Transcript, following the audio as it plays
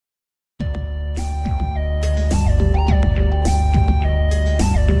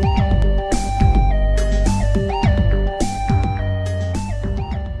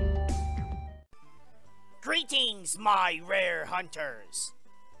my rare hunters.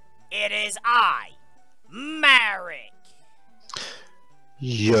 It is I, Marik.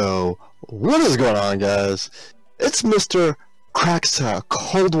 Yo, what is going on, guys? It's Mr. Cracks a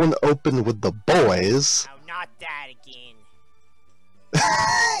Cold One Open with the boys. Oh, not that again.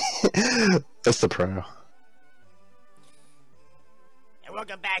 It's the Pro. And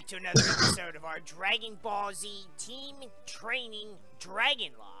welcome back to another episode of our Dragon Ball Z Team Training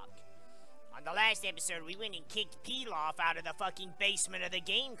Dragonlocke. On the last episode, we went and kicked Pilaf out of the fucking basement of the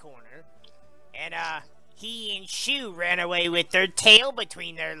game corner. And, he and Shu ran away with their tail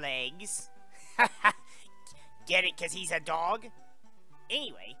between their legs. Get it, 'cause he's a dog?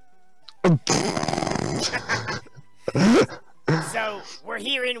 Anyway. So, we're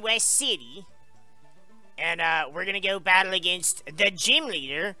here in West City. And, we're gonna go battle against the gym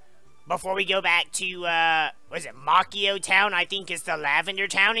leader before we go back to, what is it, Makio Town, I think is the Lavender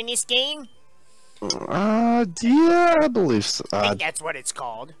Town in this game? Yeah, I believe so. I think that's what it's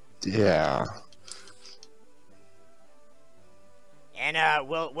called. Yeah. And,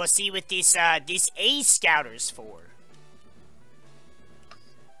 we'll see what this A Scouter's for.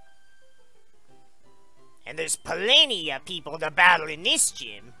 And there's plenty of people to battle in this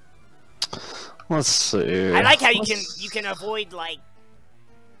gym. Let's see. I like how you can avoid like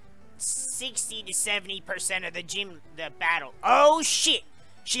 60 to 70% of the battle. Oh shit!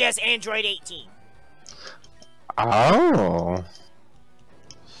 She has Android 18. Oh.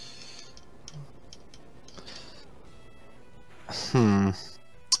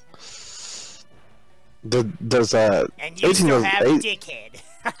 Does And you still have dickhead.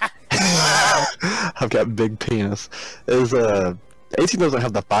 I've got big penis. 18 doesn't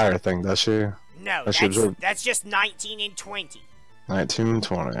have the fire thing, does she? No, that's just 19 and 20. 19 and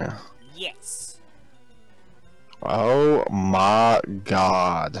 20. Yes. Oh my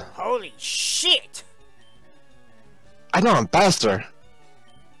god. Holy shit! I know I'm faster.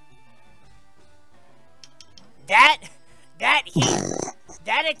 That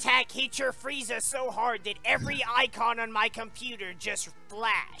attack hit your Frieza so hard that every icon on my computer just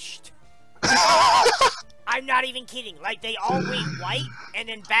flashed. I'm not even kidding. Like, they all went white and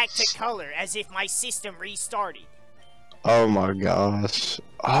then back to color as if my system restarted. Oh my gosh.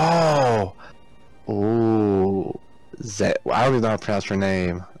 Oh. Ooh. I don't even know how to pronounce her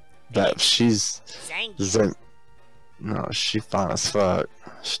name. But she's... Zangief. No, she fine as fuck.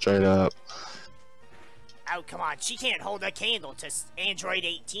 Straight up. Oh, come on. She can't hold a candle to Android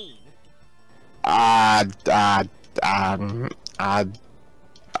 18. I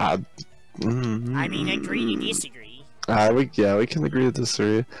mean, agree to disagree. We can agree to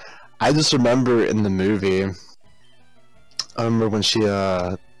disagree. I just remember in the movie, I remember when she,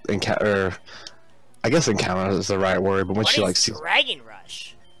 I guess encounter is the right word, but when she, like, sees... Dragon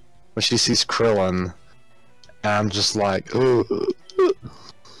Rush? When she sees Krillin, and I'm just like, ooh.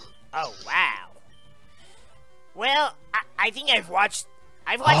 Oh, wow. Well, I think I've watched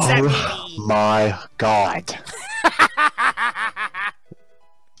that movie. Oh my god.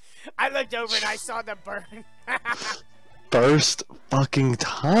 I looked over and I saw the burn. First fucking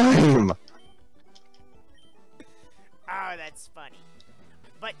time. Oh, that's funny.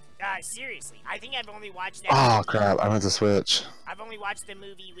 But, seriously, I think I've only watched that Oh movie. crap, I meant to switch. I've only watched the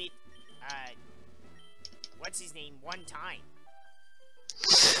movie with, what's his name, one time.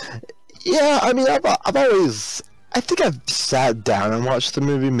 Yeah, I mean, I think I've sat down and watched the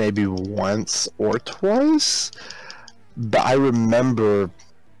movie maybe once or twice, but I remember,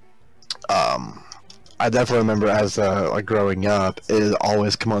 I definitely remember as, like, growing up, it would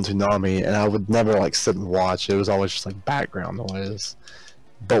always come on Toonami, and I would never, like, sit and watch it. It was always just, like, background noise.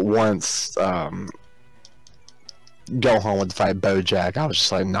 But once, Gohan would fight Bojack, I was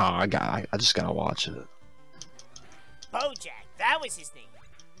just like, nah, I just gotta watch it. Bojack, that was his name.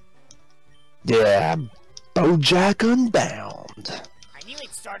 Yeah, Bojack Unbound. I knew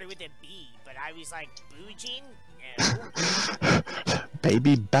it started with a B, but I was like, Boojin? No.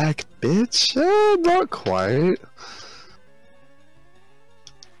 Baby back, bitch? Not quite.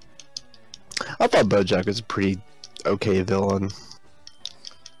 I thought Bojack was a pretty okay villain.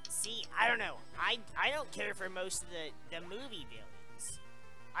 See, I don't know. I don't care for most of the movie villains.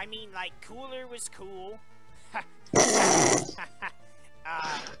 I mean, like, Cooler was cool.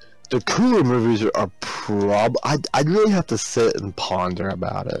 The Cooler movies are I'd really have to sit and ponder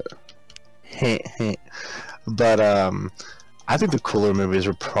about it. But, I think the Cooler movies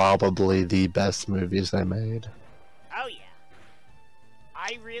are probably the best movies they made. Oh, yeah.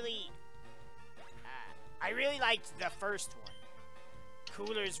 I really liked the first one.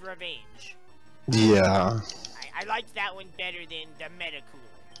 Cooler's Revenge. Yeah. I liked that one better than the Meta Cooler.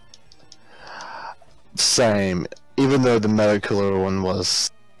 Same. Even though the Meta Cooler one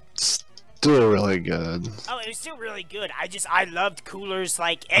was still really good. Oh, it was still really good. I loved Cooler's,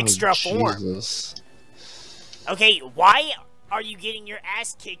 like, Oh, extra form. Jesus. Okay, why are you getting your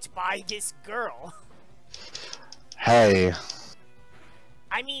ass kicked by this girl? Hey.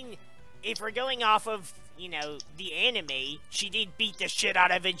 I mean, if we're going off of, you know, the anime, she did beat the shit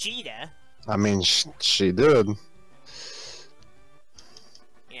out of Vegeta. I mean, she did.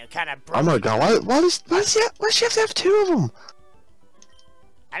 You know, kind of. Oh my god, why does she have to have two of them?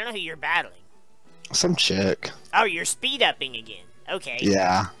 I don't know who you're battling. Some chick. Oh, you're speed upping again. Okay.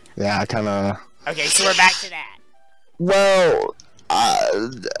 Yeah, I kind of. Okay, so we're back to that. Well,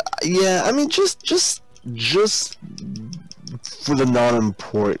 yeah. I mean, just for the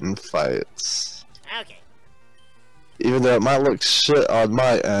non-important fights. Okay. Even though it might look shit on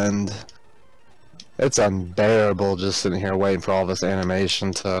my end, it's unbearable just sitting here waiting for all this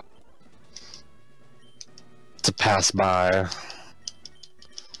animation to pass by.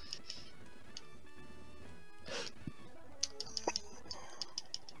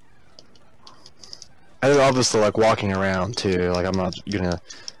 And obviously, like, walking around too. Like, I'm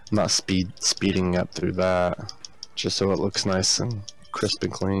not speeding up through that, just so it looks nice and crisp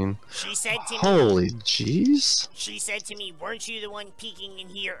and clean. She said to me. Holy jeez. She said to me, "Weren't you the one peeking in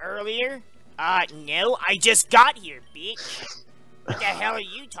here earlier?" No, I just got here, bitch. What the hell are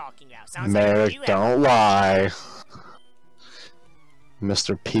you talking about? Sounds Marik, like you don't lie.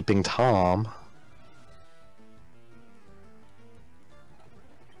 Mr. Peeping Tom.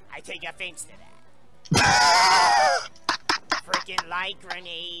 I take offense to that. Freaking light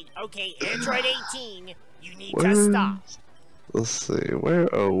grenade. Okay, Android 18, you need to stop. Let's see,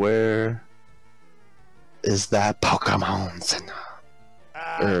 where is that Pokemon Center?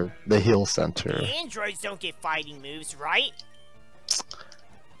 Or the Heal Center? The androids don't get fighting moves, right?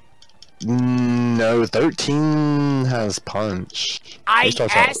 No, 13 has Punch. I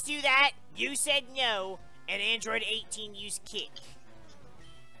asked you that, you said no, and Android 18 used Kick.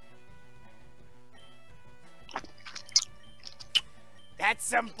 That's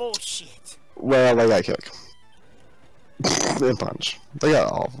some bullshit. Well, they got Kick. They Punch. They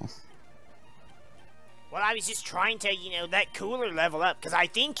got all of them. Well, I was just trying to, you know, let Cooler level up, because I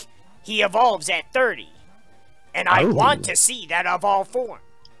think he evolves at 30. And I want to see that evolve form.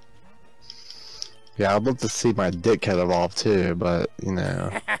 Yeah, I'd love to see my dickhead evolve too, but, you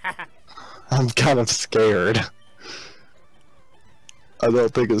know, I'm kind of scared. I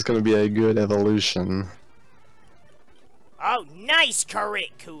don't think it's going to be a good evolution. Oh, nice,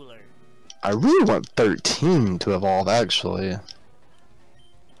 correct, Cooler. I really want 13 to evolve, actually.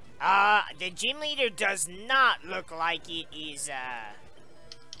 The gym leader does not look like it is,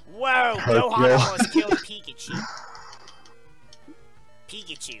 Whoa, Hercule. Gohan almost killed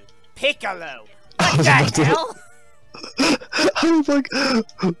Pikachu. Piccolo. What the hell? I was like,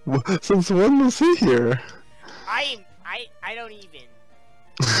 since when was he here? I don't even.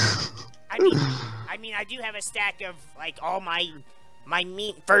 I mean, I do have a stack of, like, all my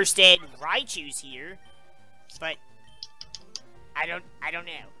first ed Raichus here, but I don't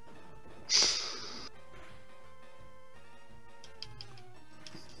know.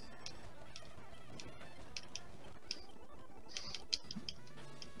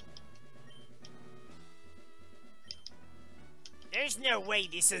 There's no way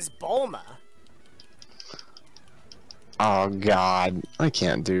this is Bulma. Oh god, I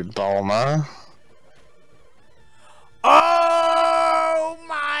can't do Bulma. Oh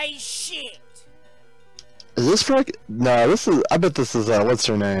my shit! Is this for like, no, this is, I bet this is, what's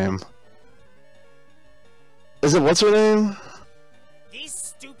her name? Is it, what's her name? This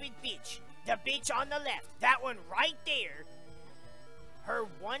stupid bitch, the bitch on the left, that one right there, her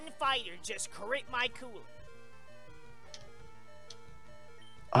one fighter just crit my cooler.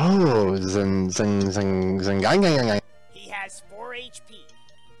 Oh, Zing. He has 4 HP.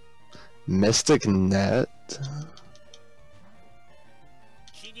 Mystic Net.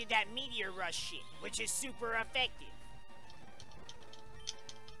 She did that meteor rush shit, which is super effective.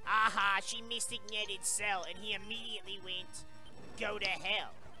 Aha, she mystic netted Cell, and he immediately went, go to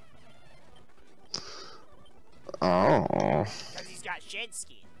hell. Oh. Because he's got shed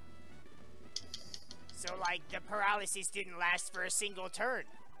skin. So, like, the paralysis didn't last for a single turn.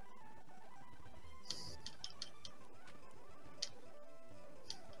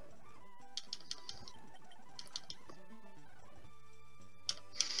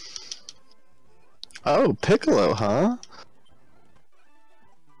 Oh, Piccolo, huh?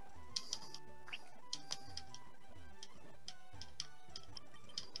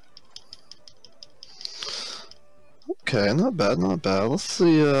 Okay, not bad, not bad. Let's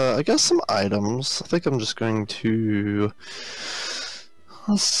see, I got some items. I think I'm just going to...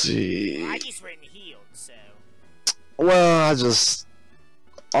 Let's see... I just went healed, so... Well,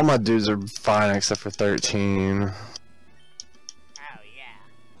 all my dudes are fine except for 13. Oh, yeah.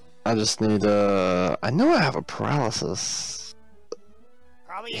 I just need, I know I have a paralysis.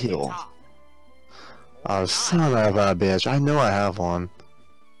 Probably at heal. the top. Oh, son of a bitch. I know I have one.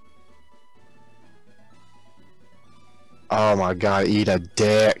 Oh my god, eat a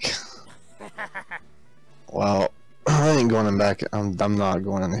dick. Well, I ain't going back. I'm not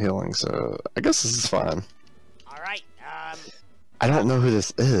going into healing, so I guess this is fine. Alright, I don't know who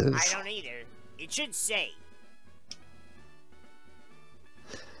this is. I don't either. It should say.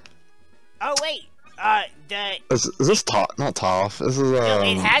 Oh, wait. Is this not Toph? This is, No,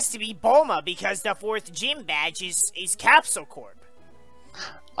 it has to be Bulma because the 4th gym badge is Capsule Corp.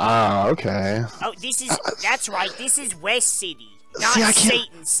 Ah, okay. Oh, this is... That's right. This is West City, not See,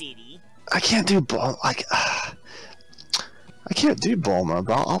 Satan City. I can't do Bulma. I can't do Bulma,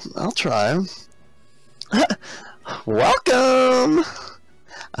 but I'll try. Welcome!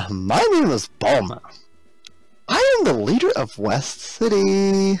 My name is Bulma. I am the leader of West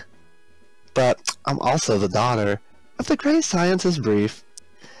City. But I'm also the daughter of the great scientist Brief.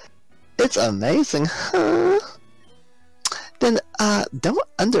 It's amazing, huh? Then, don't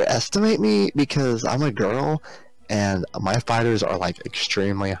underestimate me because I'm a girl and my fighters are, like,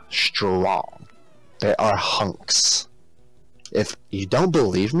 extremely strong. They are hunks. If you don't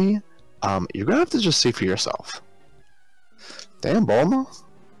believe me, you're gonna have to just see for yourself. Damn, Bulma.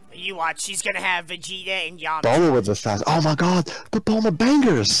 You watch, she's gonna have Vegeta and Yamcha. Bulma with the fast. Oh my god, the Bulma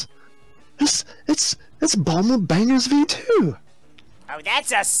bangers! It's Bulma Bangers V2! Oh,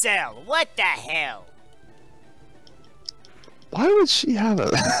 that's a Cell. What the hell? Why would she have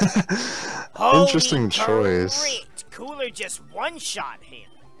it? Interesting choice. Crit. Cooler just one-shot him.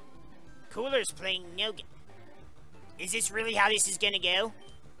 Cooler's playing no-game. Is this really how this is gonna go?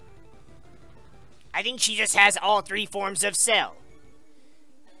 I think she just has all 3 forms of Cell.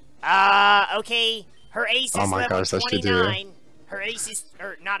 Okay. Her ace is level 29. Her ace is,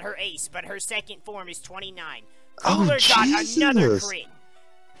 or not her ace, but her second form is 29. Cooler got another crit.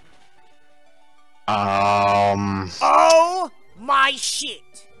 Oh my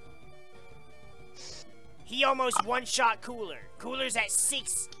shit! He almost one-shot Cooler. Cooler's at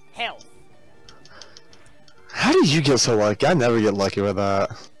 6 health. How did you get so lucky? I never get lucky with that.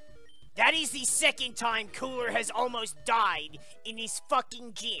 That is the 2nd time Cooler has almost died in this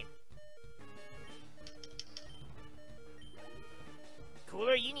fucking gym.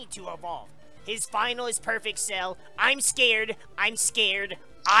 Cooler, you need to evolve. His final is Perfect Cell. I'm scared. I'm scared.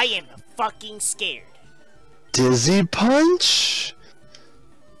 I am fucking scared. Dizzy Punch?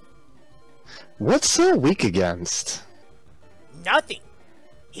 What's so weak against? Nothing.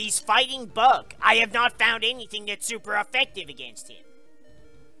 He's fighting Bug. I have not found anything that's super effective against him.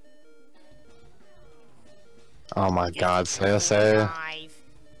 Oh my god, say.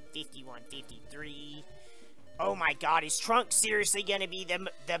 51, 53. Oh my god, is Trunks seriously gonna be the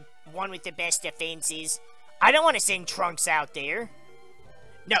one with the best defenses? I don't want to send Trunks out there.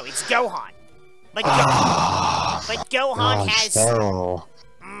 No, it's Gohan. But Gohan has... No.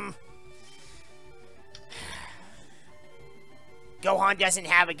 Gohan doesn't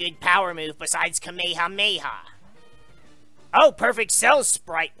have a good power move besides Kamehameha. Oh, Perfect Cell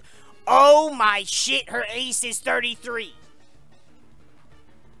Sprite. Oh my shit, her ace is 33.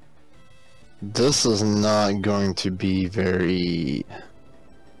 This is not going to be very...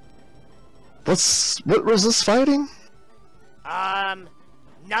 What was this fighting?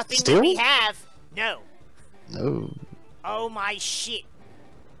 Nothing Still? that we have. No. No. Oh my shit.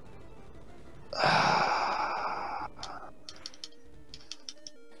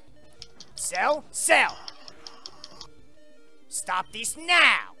 Cell? Cell! Stop this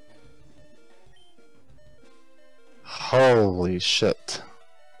now! Holy shit.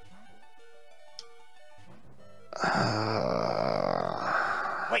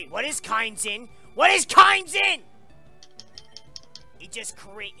 Wait, what is Kynes in? What is Kynes in? He just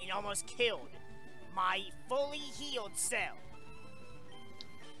crit and almost killed my fully healed Cell.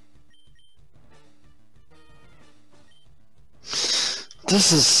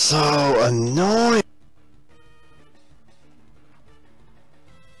 This is so annoying.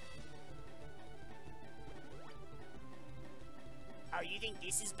 Oh, you think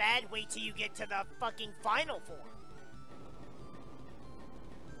this is bad? Wait till you get to the fucking final form.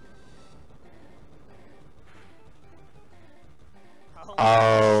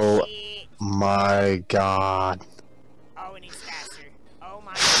 Oh shit. My god. Oh, and he's faster. Oh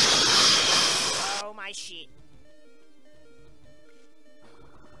my shit. Oh my shit.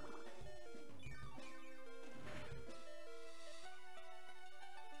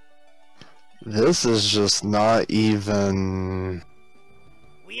 This is just not even...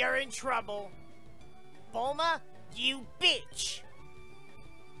 We are in trouble. Bulma, you bitch!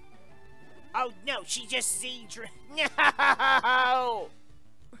 Oh no, she just No!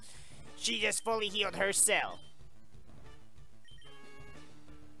 She just fully healed herself.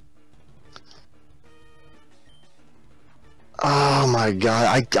 Oh my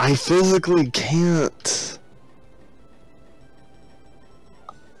god, I physically can't.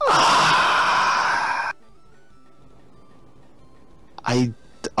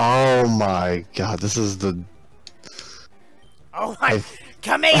 Oh my god, this is the... Oh my...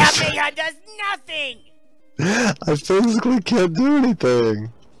 Kamehameha does nothing! I physically can't do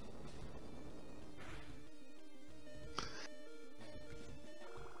anything.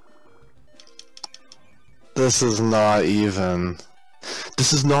 This is not even...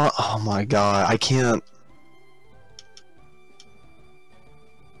 This is not... Oh my god, I can't...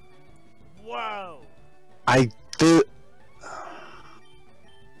 Whoa! I did...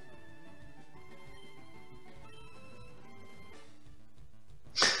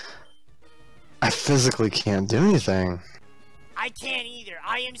 I physically can't do anything. I can't either.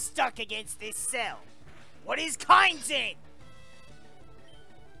 I am stuck against this cell. What is Kainzen?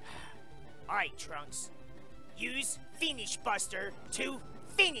 Alright, Trunks. Use Finish Buster to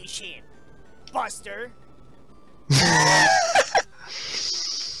finish him. Buster.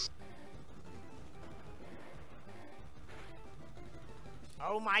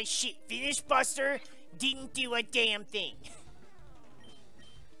 Oh my shit. Finish Buster didn't do a damn thing.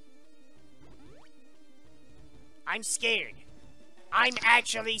 I'm scared. I'm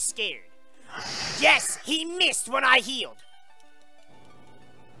actually scared. Yes, he missed when I healed.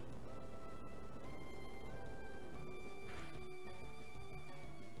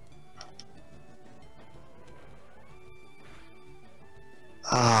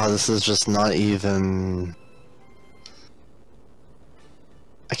 Ah, this is just not even...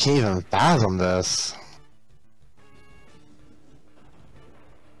 I can't even fathom this.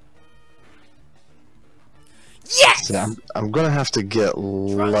 Yes! See, I'm gonna have to get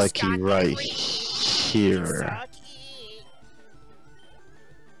lucky right here.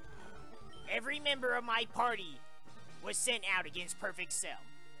 Every member of my party was sent out against Perfect Cell.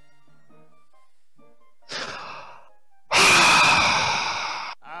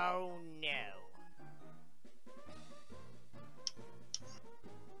 Oh no.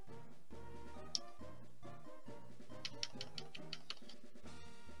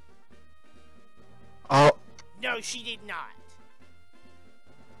 Oh. No, she did not.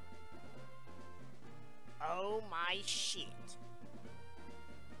 Oh my shit.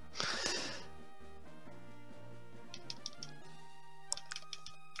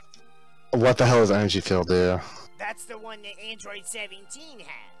 What the hell does energy field do? That's the one that Android 17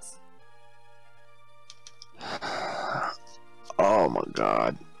 has. Oh my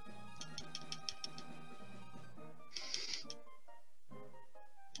god.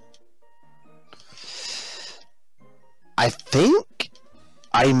 I think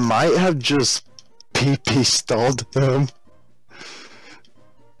I might have just PP stalled him.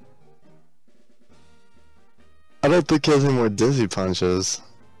 I don't think he has any more dizzy punches.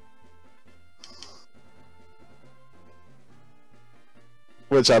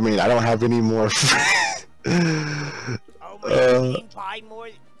 Which, I mean, I don't have any more. Oh my god, you didn't buy more?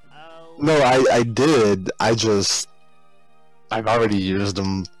 Oh. No, I did. I've already used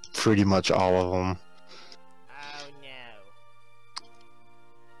them, pretty much all of them. Oh no.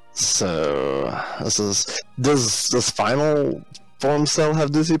 So, does this final form cell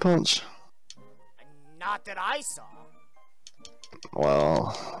have dizzy punch? Not that I saw.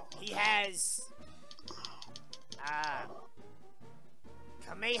 Well... He has...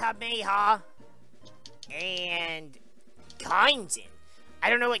 Kamehameha and Kainzen. I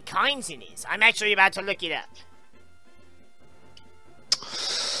don't know what Kainzen is. I'm actually about to look it up.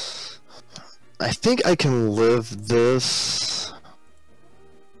 I think I can live this.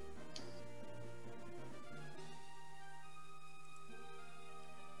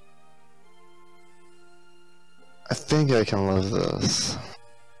 I think I can live this.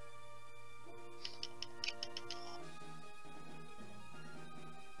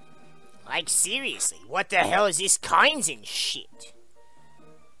 Like, seriously, what the hell is this Kainzen shit?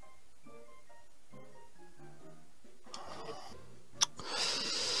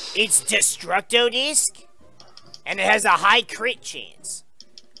 It's Destructo Disc, and it has a high crit chance.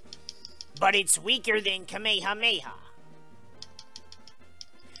 But it's weaker than Kamehameha.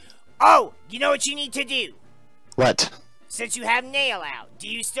 Oh, you know what you need to do? What? Since you have Nail out, do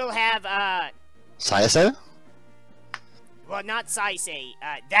you still have, Saiyase? well, not Saisei,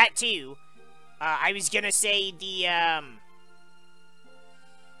 that too. I was gonna say the,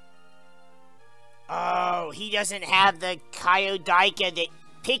 Oh, he doesn't have the KOed that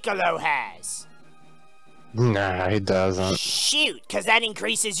Piccolo has. Nah, he doesn't. Shoot, because that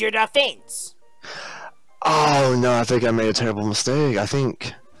increases your defense. Oh, no, I think I made a terrible mistake. I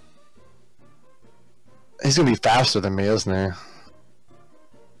think... He's gonna be faster than me, isn't he?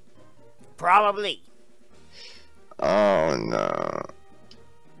 Probably. Oh, no.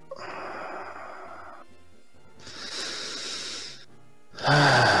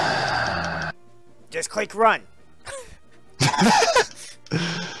 Just click run.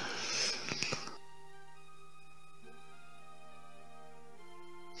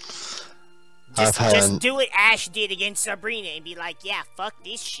 Just do what Ash did against Sabrina and be like, yeah, fuck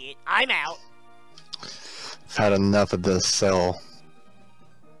this shit. I'm out. I've had enough of this cell.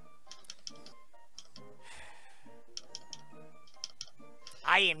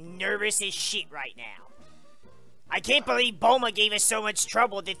 I am nervous as shit right now. I can't believe Bulma gave us so much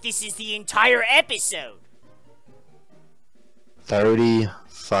trouble that this is the entire episode. 30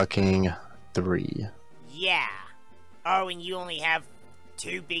 fucking 3. Yeah. Oh, and you only have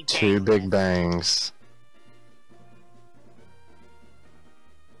 2 big bangs. 2 big bangs.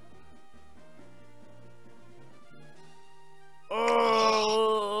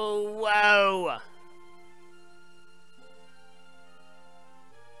 Oh, whoa.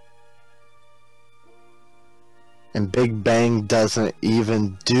 And Big Bang doesn't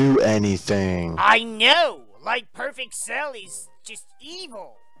even do anything. I know! Like Perfect Cell is just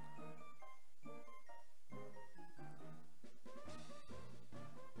evil.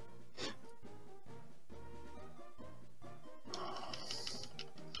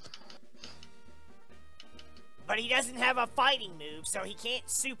 But he doesn't have a fighting move, so he can't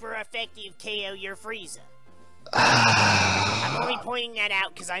super effective KO your Frieza. I'm only pointing that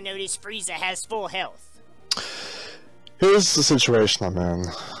out because I noticed Frieza has full health. Here's the situation I'm in.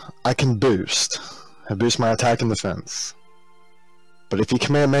 I can boost. I boost my attack and defense. But if he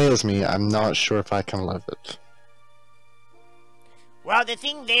Kamehamehas me, I'm not sure if I can live it. Well, the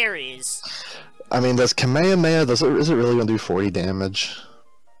thing there is... I mean, does Kamehameha, is it really going to do 40 damage?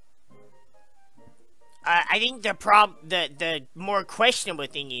 I think the more questionable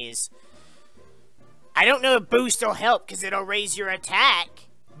thing is... I don't know if boost will help because it'll raise your attack,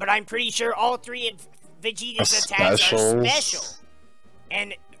 but I'm pretty sure all 3 of Vegeta's attacks are special.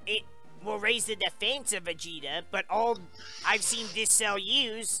 And it will raise the defense of Vegeta, but all I've seen this cell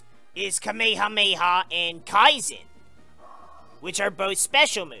use is Kamehameha and Kaizen, which are both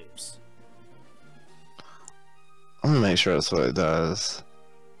special moves. I'm gonna make sure that's what it does.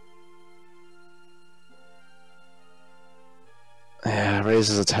 Yeah,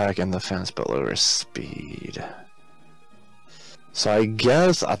 raises attack and defense but lowers speed. So I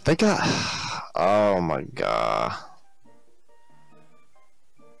guess, oh my god.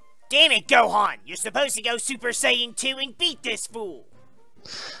 Damn it, Gohan! You're supposed to go Super Saiyan 2 and beat this fool!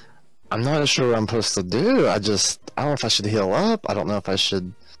 I'm not sure what I'm supposed to do. I don't know if I should heal up. I don't know if I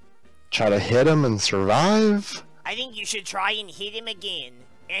should try to hit him and survive. I think you should try and hit him again,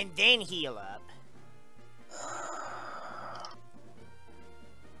 and then heal up.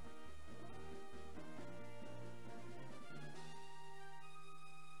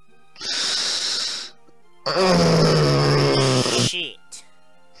 Shit.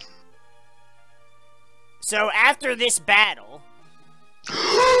 So after this battle...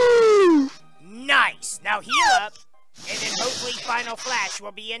 Nice! Now heal up, and then hopefully Final Flash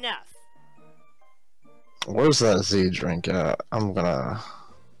will be enough. Where's that Z drink at? I'm gonna...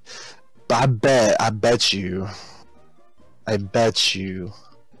 I bet you.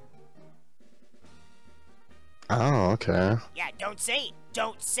 Oh, okay. Yeah, don't say it.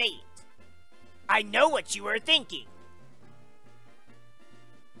 Don't say it. I know what you were thinking.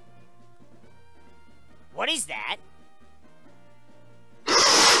 What is that?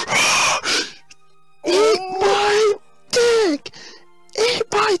 Eat my dick! Eat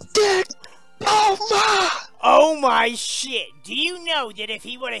my dick! Oh my! Oh my shit! Do you know that if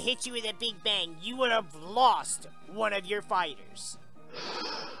he would have hit you with a big bang, you would have lost one of your fighters?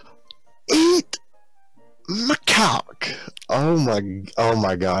 Eat my cock! Oh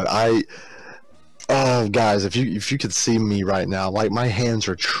my god! Oh, guys, if you could see me right now, like, my hands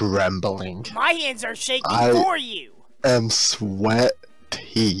are trembling. My hands are shaking for you. I am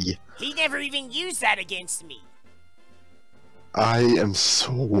sweaty. He never even used that against me. I am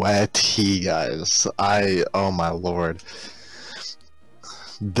sweaty, guys. Oh my lord.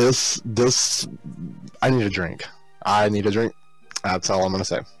 This, I need a drink. That's all I'm gonna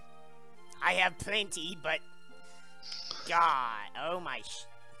say. I have plenty, but... God, oh my...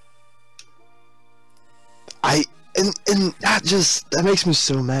 And that makes me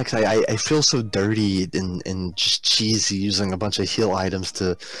so mad. 'Cause I feel so dirty and just cheesy using a bunch of heal items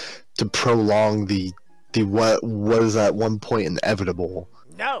to prolong the what was at one point inevitable.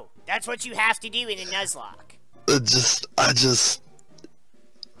 No, that's what you have to do in a Nuzlocke.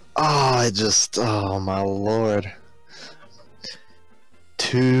 Oh my lord.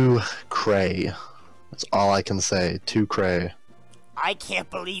 Too cray. That's all I can say. Too cray. I can't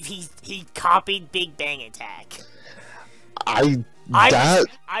believe he copied Big Bang Attack. I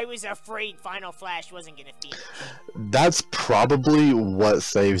was afraid Final Flash wasn't gonna finish. That's probably what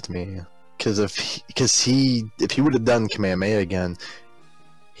saved me. If he would have done Kamehameha again,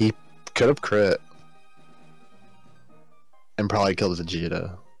 he could have crit and probably killed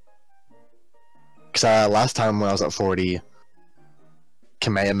Vegeta. Because last time when I was at 40,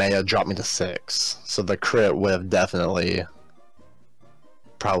 Kamehameha dropped me to 6, so the crit would have definitely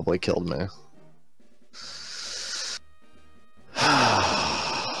probably killed me.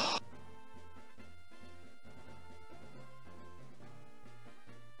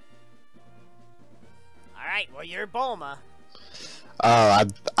 Alright, well you're Bulma. Oh,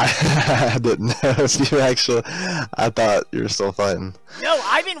 I didn't know if you actually. I thought you were still fighting. No,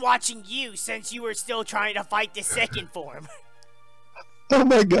 I've been watching you since you were still trying to fight the second form. Oh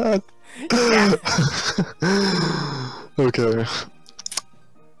my god. Yeah. Okay.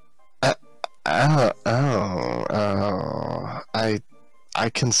 I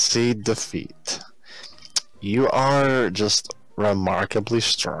concede defeat. You are just remarkably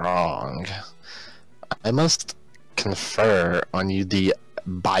strong. I must confer on you the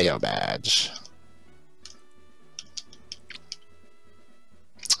bio badge.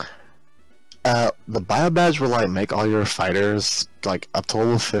 The bio badge will like make all your fighters like up to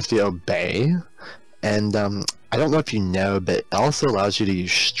level 50 obey, and I don't know if you know, but it also allows you to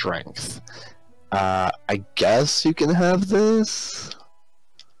use strength. I guess you can have this.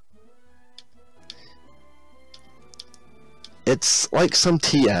 It's like some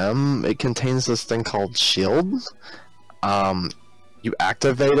TM. It contains this thing called shield. You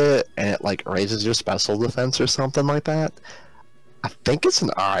activate it and it like raises your special defense or something like that. I think it's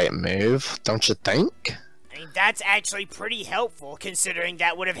an alright move, don't you think? I mean, that's actually pretty helpful, considering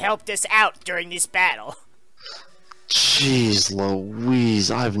that would have helped us out during this battle. Jeez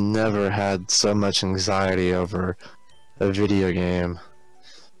Louise, I've never had so much anxiety over a video game.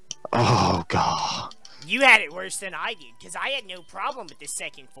 Oh god. You had it worse than I did, because I had no problem with the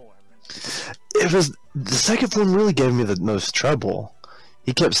second form. The second form really gave me the most trouble.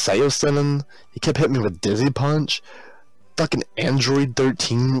 He kept Saiyosinin, he kept hitting me with Dizzy Punch. Fucking Android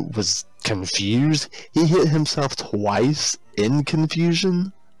 13 was confused. He hit himself twice in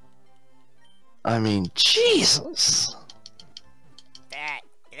confusion. I mean, Jesus.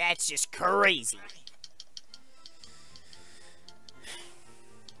 That's just crazy.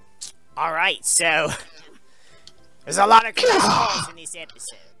 Alright, so there's a lot of close calls in this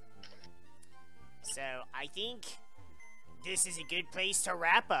episode. So I think this is a good place to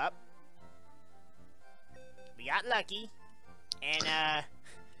wrap up. We got lucky. And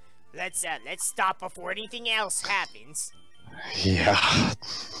let's stop before anything else happens. Yeah,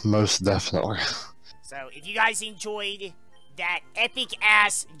 most definitely. So if you guys enjoyed that epic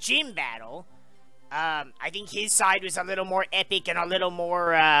ass gym battle, I think his side was a little more epic and a little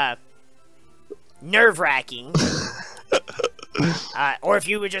more nerve-wracking. Or if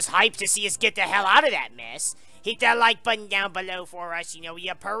you were just hyped to see us get the hell out of that mess, hit that like button down below for us. You know, we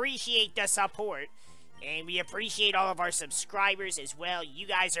appreciate the support. And we appreciate all of our subscribers as well. You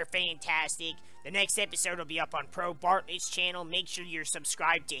guys are fantastic. The next episode will be up on Pro Bartlett's channel. Make sure you're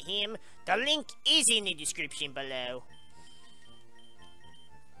subscribed to him. The link is in the description below.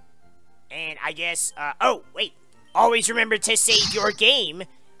 And I guess, oh, wait. Always remember to save your game.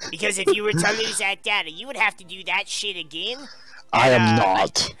 Because if you were to lose that data, you would have to do that shit again. I am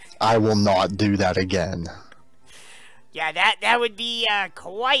not. I will not do that again. Yeah, that would be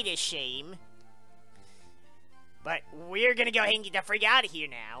quite a shame. But we're gonna go ahead and get the freak out of here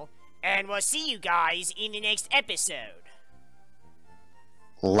now. And we'll see you guys in the next episode.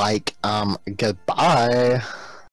 Like, goodbye.